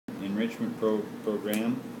enrichment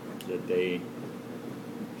program that they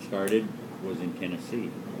started was in Tennessee.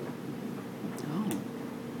 Oh.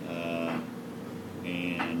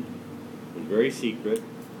 And it was very secret,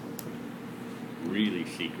 really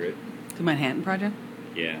secret. The Manhattan Project?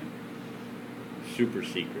 Yeah, super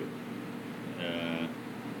secret.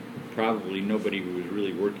 Probably nobody who was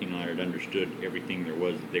really working on it understood everything there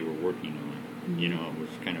was that they were working on. Mm-hmm. You know, it was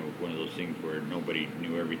kind of one of those things where nobody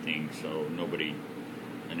knew everything, so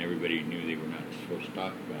everybody knew they were not supposed to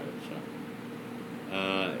talk about it. So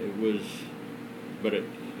it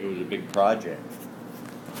was a big project,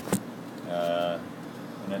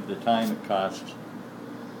 and at the time it cost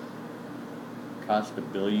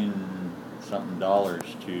 $1 billion something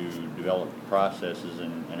to develop processes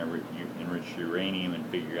and enrich uranium and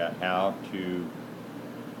figure out how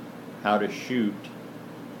to shoot.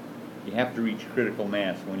 You have to reach critical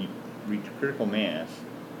mass. When you reach critical mass,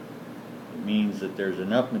 it means that there's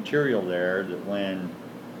enough material there that when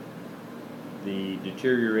the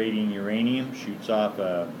deteriorating uranium shoots off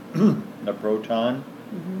a proton,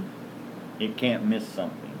 mm-hmm. it can't miss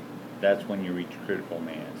something. That's when you reach critical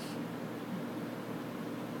mass.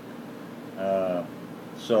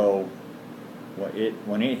 So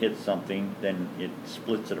when it hits something, then it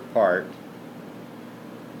splits it apart,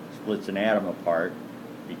 splits an atom apart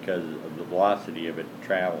because of the velocity of it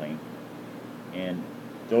traveling, and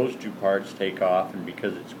those two parts take off, and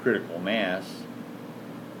because it's critical mass,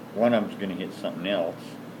 one of them's going to hit something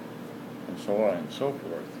else, and so on and so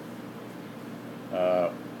forth.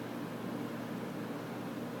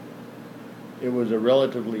 It was a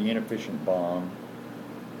relatively inefficient bomb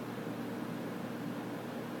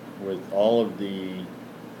with all of the,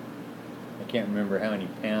 I can't remember how many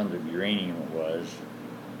pounds of uranium it was.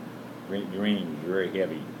 Uranium was very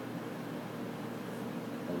heavy.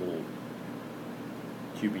 A little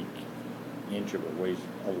cubic inch of it weighs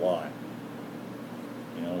a lot.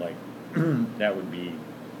 You know, like that would be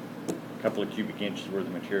a couple of cubic inches worth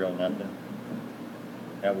of material, nothing.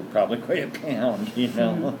 That would probably weigh a pound, you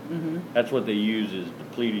know. Mm-hmm. That's what they use is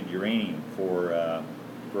depleted uranium for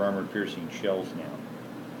armor-piercing shells now,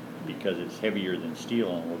 because it's heavier than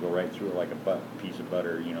steel and will go right through it like a piece of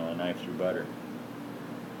butter, you know, a knife through butter.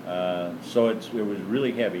 So it was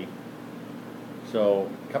really heavy. So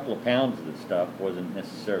a couple of pounds of this stuff wasn't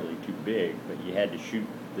necessarily too big, but you had to shoot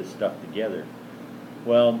this stuff together.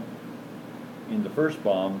 Well, in the first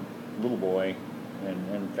bomb, Little Boy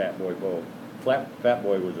and Fat Boy both. Fat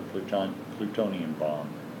Boy was a plutonium bomb.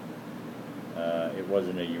 It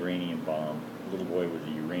wasn't a uranium bomb. Little Boy was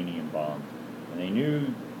a uranium bomb. And they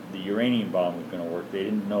knew the uranium bomb was going to work. They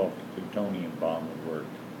didn't know if the plutonium bomb would work.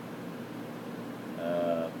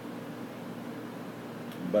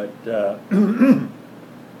 But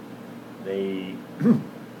they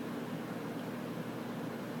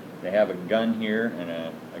have a gun here and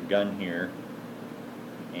a gun here,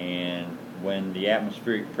 and when the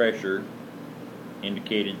atmospheric pressure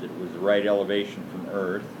indicated that it was the right elevation from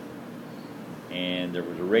Earth, and there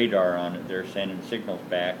was a radar on it there sending signals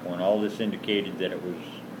back, when all this indicated that it was,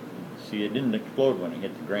 see, it didn't explode when it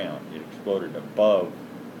hit the ground. It exploded above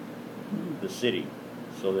the city,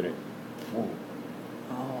 so that it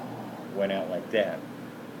went out like that.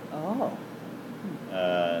 Oh.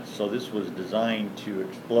 So this was designed to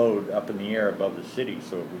explode up in the air above the city,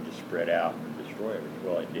 so it would just spread out and destroy everything.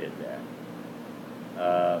 Well, it did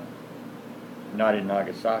that. Not in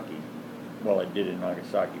Nagasaki. Well, it did in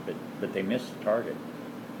Nagasaki, but they missed the target.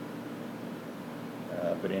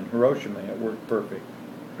 But in Hiroshima, it worked perfect.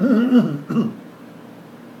 And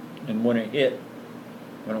when it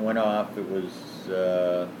went off, it was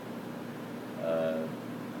a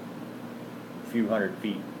few hundred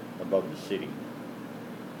feet above the city,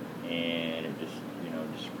 and it just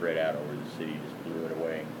spread out over the city, just blew it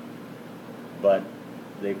away. But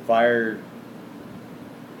they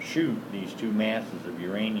shoot these two masses of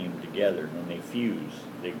uranium together, and they fuse.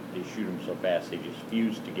 They shoot them so fast they just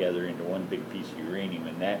fuse together into one big piece of uranium,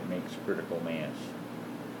 and that makes critical mass.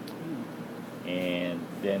 And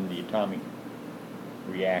then the atomic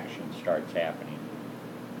reaction starts happening,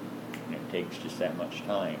 and it takes just that much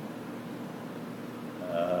time.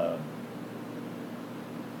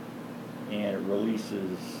 And it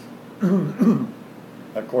releases,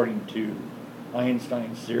 according to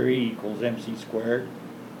Einstein's theory, equals mc squared.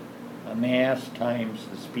 A mass times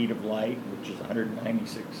the speed of light, which is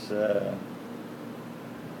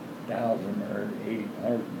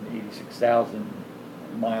 186,000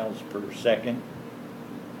 miles per second.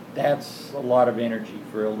 That's a lot of energy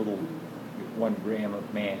for a little 1 gram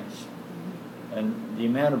of mass. And the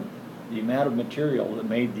amount of material that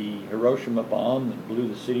made the Hiroshima bomb that blew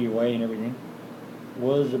the city away and everything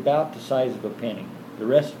was about the size of a penny. The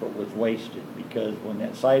rest of it was wasted because when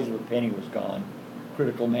that size of a penny was gone,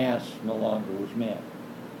 critical mass no longer was met.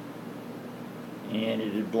 And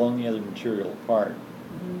it had blown the other material apart.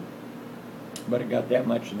 Mm-hmm. But it got that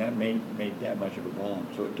much, and that made that much of a bomb.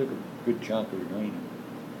 So it took a good chunk of uranium.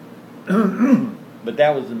 But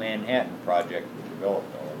that was the Manhattan Project that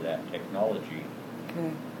developed all of that technology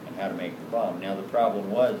Okay. and how to make the bomb. Now the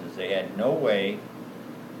problem was is they had no way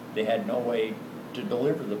to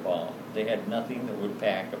deliver the bomb. They had nothing that would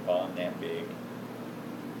pack a bomb that big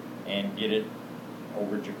and get it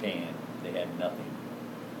over Japan. They had nothing.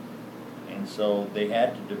 And so they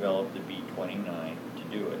had to develop the B-29 to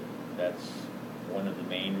do it. That's one of the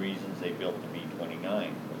main reasons they built the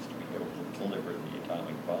B-29 was to be able to deliver the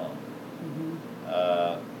atomic bomb. Mm-hmm.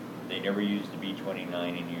 They never used the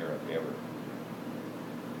B-29 in Europe, ever.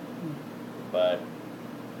 Hmm. But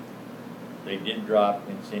they did drop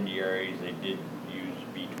incendiaries, they did use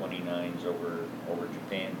B-29s over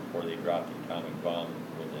Japan before they dropped the atomic bomb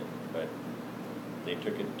with it. But they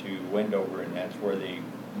took it to Wendover, and that's where they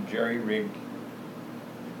jerry-rigged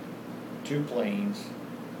 2 planes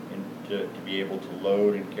to be able to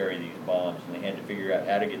load and carry these bombs. And they had to figure out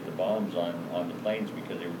how to get the bombs on the planes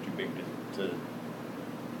because they were too big to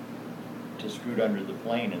scoot under the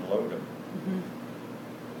plane and load them. Mm-hmm.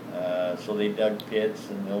 So they dug pits,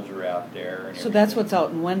 and those are out there. And So that's what's out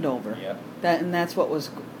in Wendover? Yep.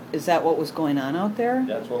 Is that what was going on out there?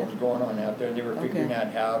 That's what was going on out there. They were figuring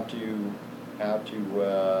out how to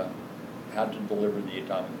deliver the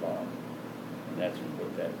atomic bomb. And that's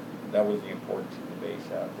what that was the importance of the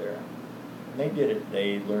base out there. And they did it.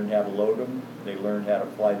 They learned how to load them. They learned how to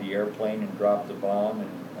fly the airplane and drop the bomb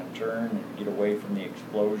and turn and get away from the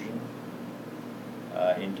explosion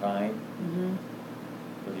in time. Mm-hmm.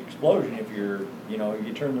 For the explosion, if you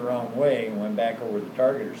turn the wrong way and went back over the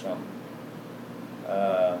target or something,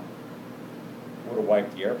 would have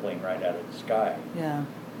wiped the airplane right out of the sky. Yeah.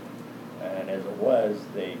 And as it was,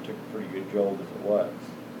 they took a pretty good jolt as it was.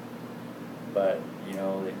 But,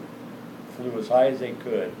 they flew as high as they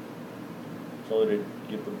could so that it'd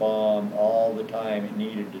get the bomb all the time it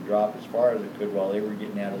needed to drop as far as it could while they were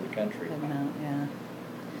getting out of the country. Heading out, yeah.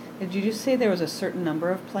 Did you just say there was a certain number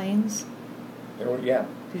of planes? Yeah.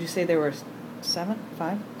 Did you say there were 7,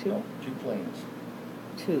 5, 2? No, 2 planes.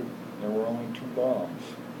 2. There were only 2 bombs.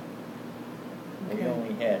 They Okay.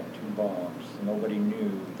 only had 2 bombs. Nobody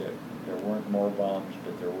knew that there weren't more bombs,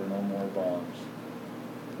 but there were no more bombs.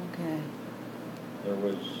 Okay. There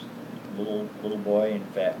was little boy and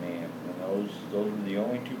fat man, and those were the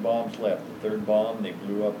only 2 bombs left. The 3rd bomb they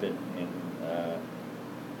blew up in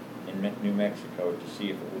New Mexico to see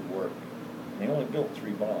if it would work. And they only built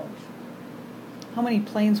 3 bombs. How many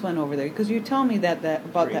planes went over there? Because you tell me that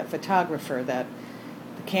about 3. that photographer that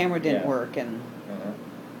the camera didn't Yeah. work and.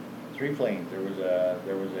 3 planes.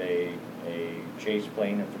 There was a chase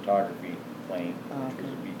plane, a photography plane, which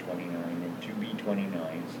was a B-29, and 2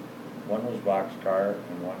 B-29s. One was Boxcar,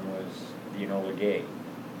 and one was the Enola Gay.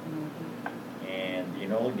 Mm-hmm. And the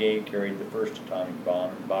Enola Gay carried the first atomic bomb,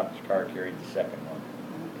 and Boxcar carried the second one.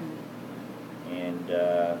 Okay. And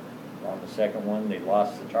on the second one, they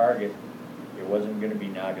lost the target. It wasn't going to be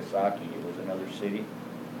Nagasaki. It was another city.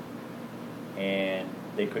 And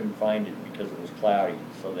they couldn't find it because it was cloudy.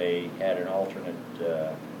 So they had an alternate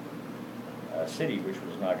city, which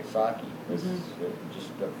was Nagasaki. This is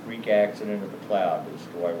just a freak accident of a cloud as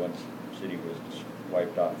to why one city was just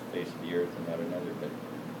wiped off the face of the earth and not another.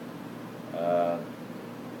 But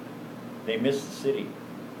they missed the city.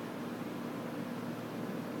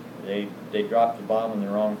 They dropped the bomb in the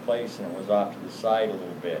wrong place, and it was off to the side a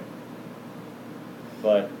little bit.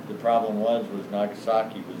 But the problem was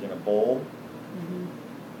Nagasaki was in a bowl,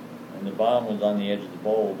 and the bomb was on the edge of the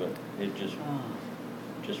bowl, but it just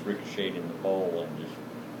ricocheted in the bowl and just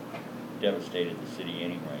devastated the city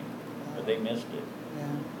anyway. But they missed it.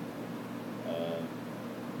 Yeah.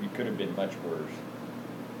 It could have been much worse.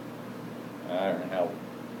 I don't know how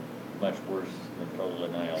much worse than total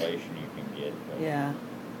annihilation you can get. But Yeah.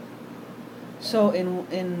 So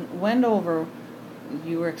in Wendover,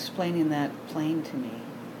 you were explaining that plane to me.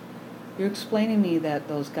 You're explaining me that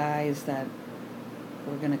those guys that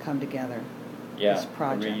were going to come together. yeah, This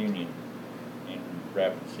project. a reunion in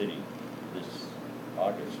Rapid City this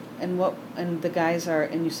August. And the guys are,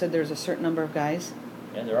 and you said there's a certain number of guys?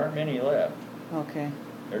 And there aren't many left. Okay.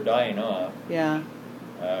 They're dying off. Yeah.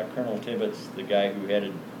 Colonel Tibbetts, the guy who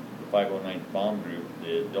headed the 509th Bomb Group,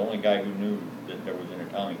 the only guy who knew that there was an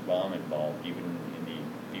atomic bomb involved, even in the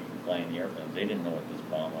people flying the airplanes. They didn't know what this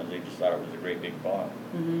bomb was. They just thought it was a great big bomb.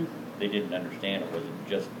 Mm-hmm. they didn't understand it wasn't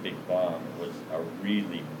just a big bomb, it was a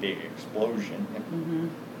really big explosion. Mhm.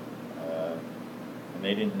 And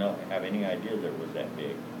they didn't have any idea that it was that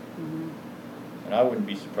big. Mhm. And I wouldn't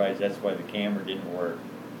be surprised that's why the camera didn't work,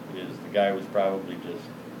 is the guy was probably just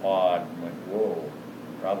awed and went, whoa,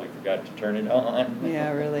 probably forgot to turn it on.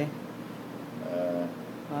 Yeah, really.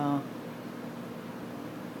 Wow.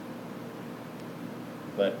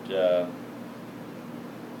 But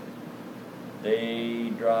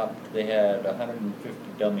they had 150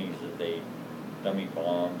 dummies dummy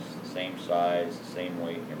bombs, the same size, the same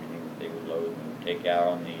weight, and everything that they would load and take out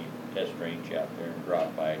on the test range out there and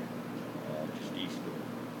drop by just east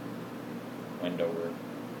of Wendover,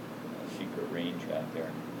 a secret range out there.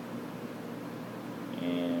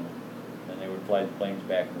 And then they would fly the planes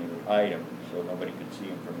back and they would hide them so nobody could see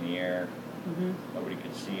them from the air. Mhm. Nobody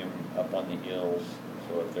could see them up on the hills.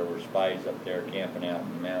 So if there were spies up there camping out in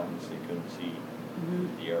the mountains, they couldn't see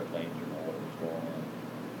Mhm. the airplanes or know what was going on.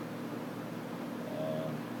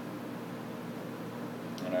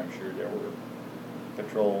 And I'm sure there were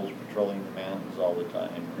patrols patrolling the mountains all the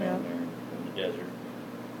time around Yeah. there in the desert.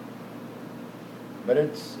 But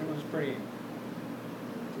it's a pretty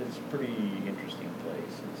interesting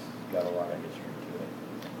place. It's got a lot of history to it.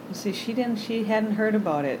 You see, she hadn't heard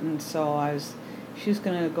about it, and so she was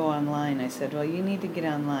going to go online. I said, well, you need to get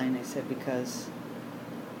online. I said, because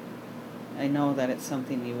I know that it's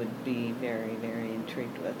something you would be very, very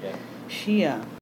intrigued with. Yeah. She